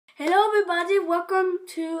everybody, welcome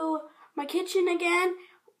to my kitchen again.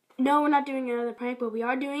 No, we're not doing another prank, but we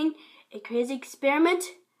are doing a crazy experiment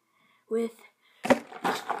with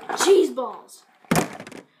cheese balls.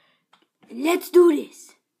 Let's do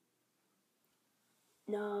this.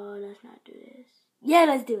 No, let's not do this. Yeah,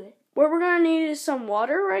 let's do it. What we're going to need is some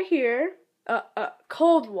water right here,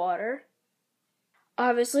 cold water,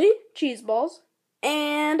 obviously, cheese balls,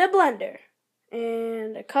 and a blender,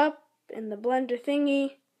 and a cup, and the blender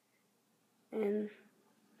thingy, and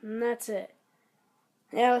that's it.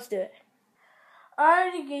 Yeah, let's do it.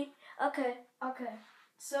 Alrighty, okay.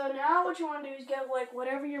 So now what you want to do is get like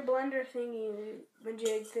whatever your blender thingy,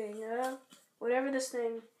 majig thing, whatever this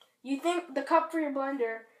thing. You think the cup for your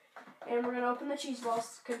blender, and we're gonna open the cheese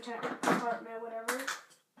balls compartment, whatever.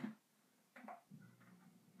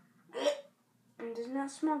 And it does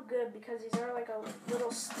not smell good because these are like a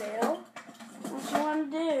little stale. What you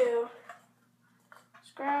want to do?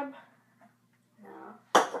 Just grab. No.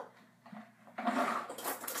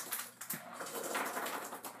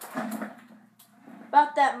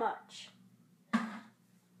 About that much. I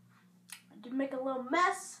did make a little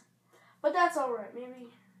mess, but that's alright. Maybe.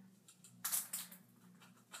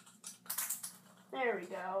 There we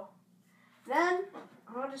go. Then,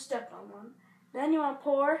 I'll just step on one. Then you want to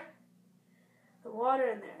pour the water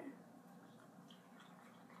in there.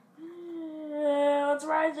 It's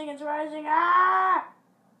rising. Ah!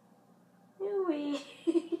 Ooh-wee.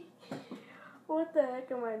 What the heck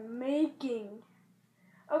am I making?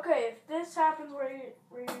 Okay, if this happens where you're...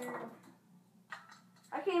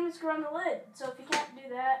 I can't even screw on the lid. So if you can't do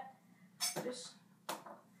that, just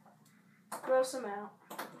throw some out,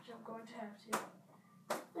 which I'm going to have to.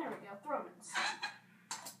 There we go, throw them in.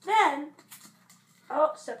 Then,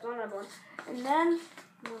 stepped on another one. And then,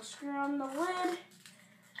 we'll screw on the lid,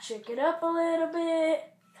 shake it up a little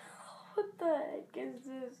bit. What the heck is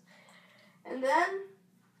this? And then,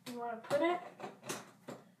 you want to put it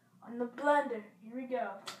on the blender. Here we go.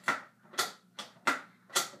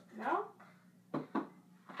 No?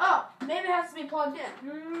 Oh, maybe it has to be plugged in.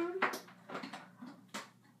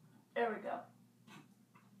 There we go.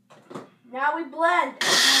 Now we blend.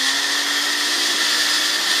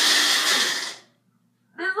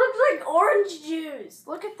 This looks like orange juice.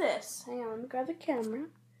 Look at this. Hang on, let me grab the camera.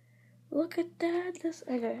 Look at that.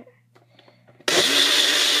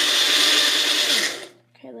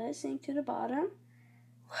 Okay, let it sink to the bottom.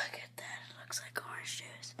 Look at that. It looks like orange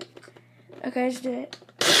juice. Okay, let's do it.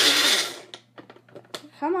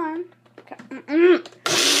 Come on.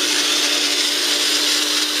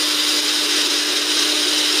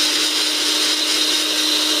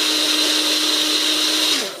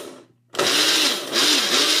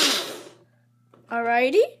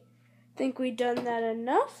 Alrighty. Think we've done that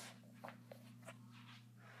enough.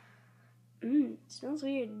 It smells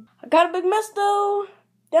weird. I got a big mess though.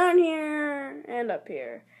 Down here and up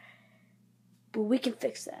here. But we can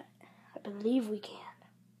fix that. I believe we can.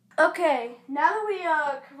 Okay, now that we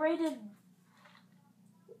created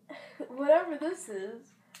whatever this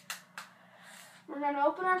is, we're going to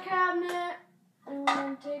open our cabinet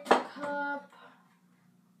and take a cup,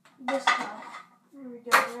 this cup. There we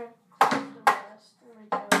go. We're going to close the rest. There we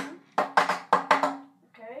go.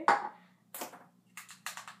 Okay.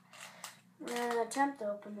 We're going to attempt to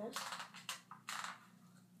open this.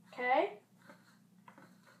 Okay.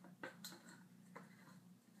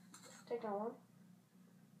 Take that one.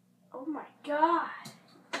 Oh my god.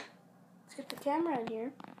 Let's get the camera in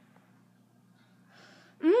here.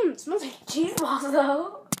 It smells like cheese balls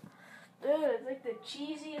though. Dude, it's like the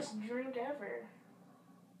cheesiest drink ever.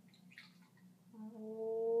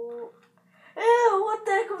 Whoa. Ew, what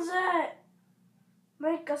the heck was that?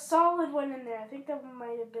 Like a solid one in there. I think that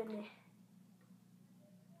might have been it.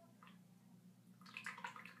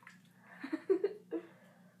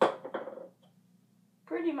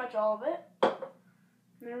 Pretty much all of it.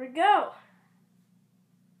 There we go.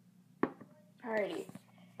 Alrighty.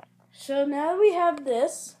 So now we have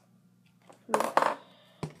this.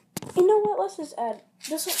 You know what? Let's just add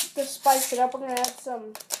this to spice it up. We're gonna add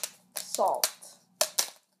some salt.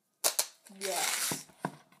 Yes,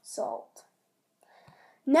 salt.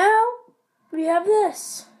 Now we have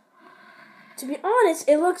this. To be honest,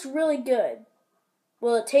 it looks really good.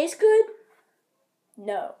 Will it taste good?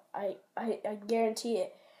 No, I guarantee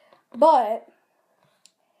it. But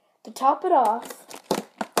to top it off,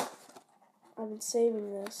 I've been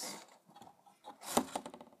saving this.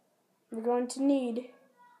 We're going to need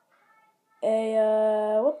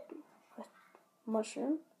a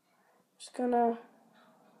mushroom. Just gonna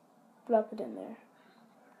plop it in there.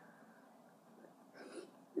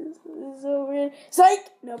 This is so weird. Psych!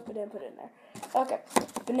 Nope, I didn't put it in there. Okay,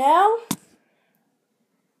 but now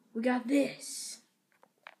we got this.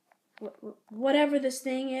 Whatever this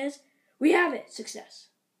thing is, we have it. Success.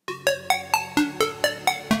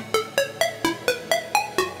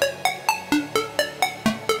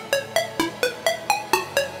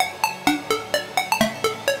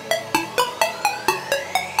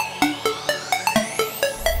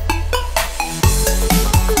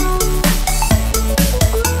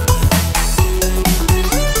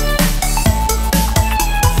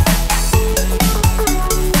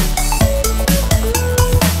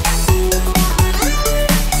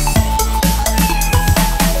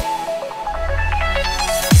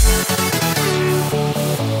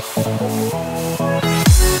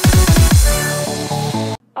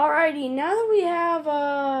 Alrighty, now that we have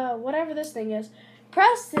whatever this thing is,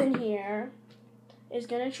 Preston here is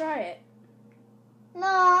gonna try it. No,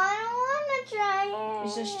 I don't want to try it.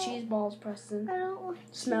 It's just cheese balls, Preston. I don't want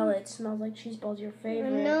to. Smell it. It smells like cheese balls. Your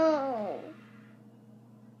favorite. No.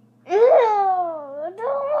 Ew, I don't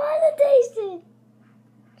want to taste it.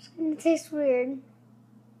 It's going to taste weird.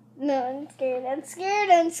 No, I'm scared. I'm scared.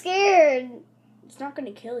 I'm scared. It's not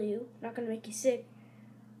gonna kill you. Not gonna make you sick.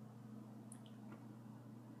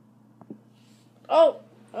 Oh,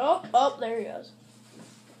 there he goes.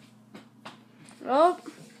 Oh.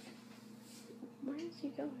 Where is he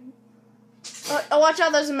going? Oh, watch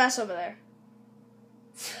out, there's a mess over there.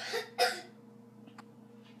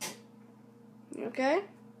 You okay?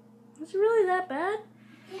 Is it really that bad?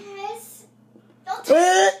 Yes. Don't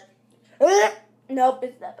taste it. Nope,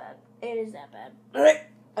 it's that bad. It is that bad.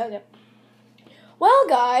 Okay. Well,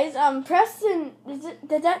 guys, Preston,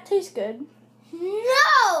 did that taste good?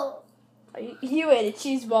 No. You ate a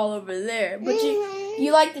cheese ball over there, but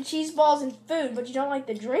you like the cheese balls and food, but you don't like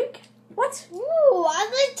the drink? What? Ooh,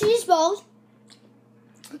 I like cheese balls,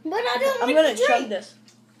 but I don't I'm like gonna the drink. chug this.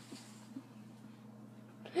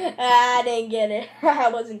 I didn't get it. I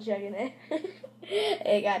wasn't chugging it.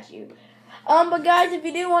 I got you. But guys, if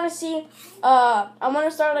you do want to see, I'm gonna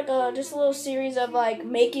start like just a little series of like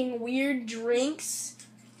making weird drinks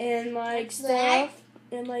and like stuff.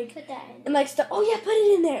 And like, Put that in. and like stuff. Oh yeah, put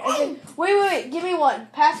it in there. And then, wait, give me one.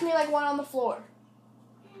 Pass me like one on the floor.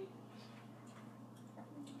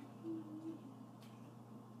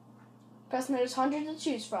 Preston, there's hundreds to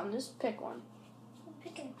choose from. Just pick one. I'm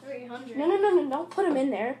picking 300. No, don't put them in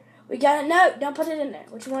there. We gotta, no, don't put it in there.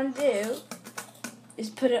 What you wanna do is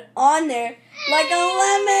put it on there like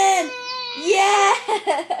a lemon.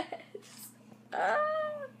 Yes!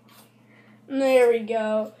 There we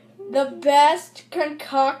go. The best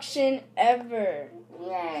concoction ever.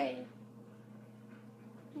 Yay.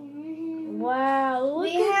 Wow, look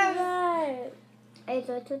We at have- that. I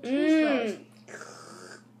thought the cheese balls.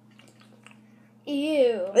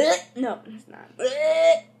 Ew. No, it's not.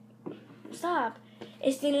 Stop.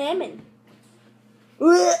 It's the lemon.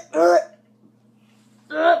 That's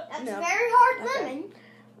No. very hard Okay. lemon.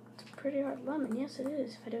 It's a pretty hard lemon. Yes, it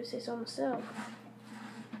is, if I do say so myself.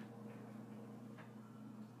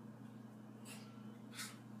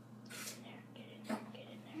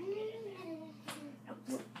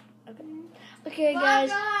 Okay, guys.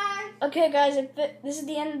 Bye. Okay, guys. This is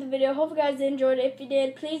the end of the video. Hope you guys enjoyed it. If you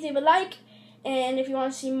did, please leave a like. And if you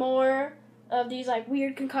want to see more of these like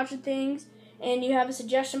weird concoction things, and you have a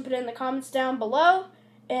suggestion, put it in the comments down below,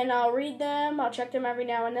 and I'll read them. I'll check them every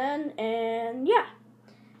now and then, and yeah.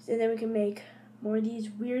 So then we can make more of these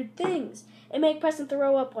weird things and make Preston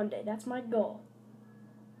throw up one day. That's my goal.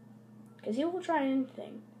 Because he will try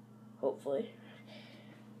anything, hopefully.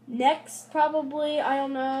 Next, probably, I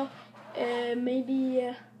don't know, maybe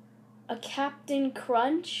a Captain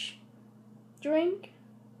Crunch drink,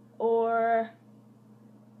 or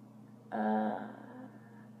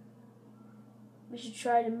we should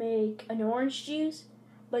try to make an orange juice,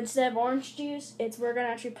 but instead of orange juice, we're gonna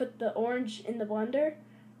actually put the orange in the blender.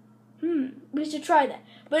 We should try that.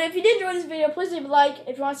 But if you did enjoy this video, please leave a like.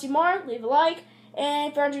 If you want to see more, leave a like. And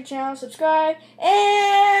if you're on your channel, subscribe.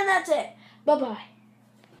 And that's it. Bye-bye.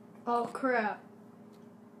 Oh, crap.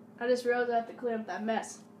 I just realized I have to clean up that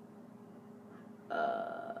mess.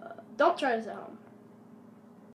 Don't try this at home.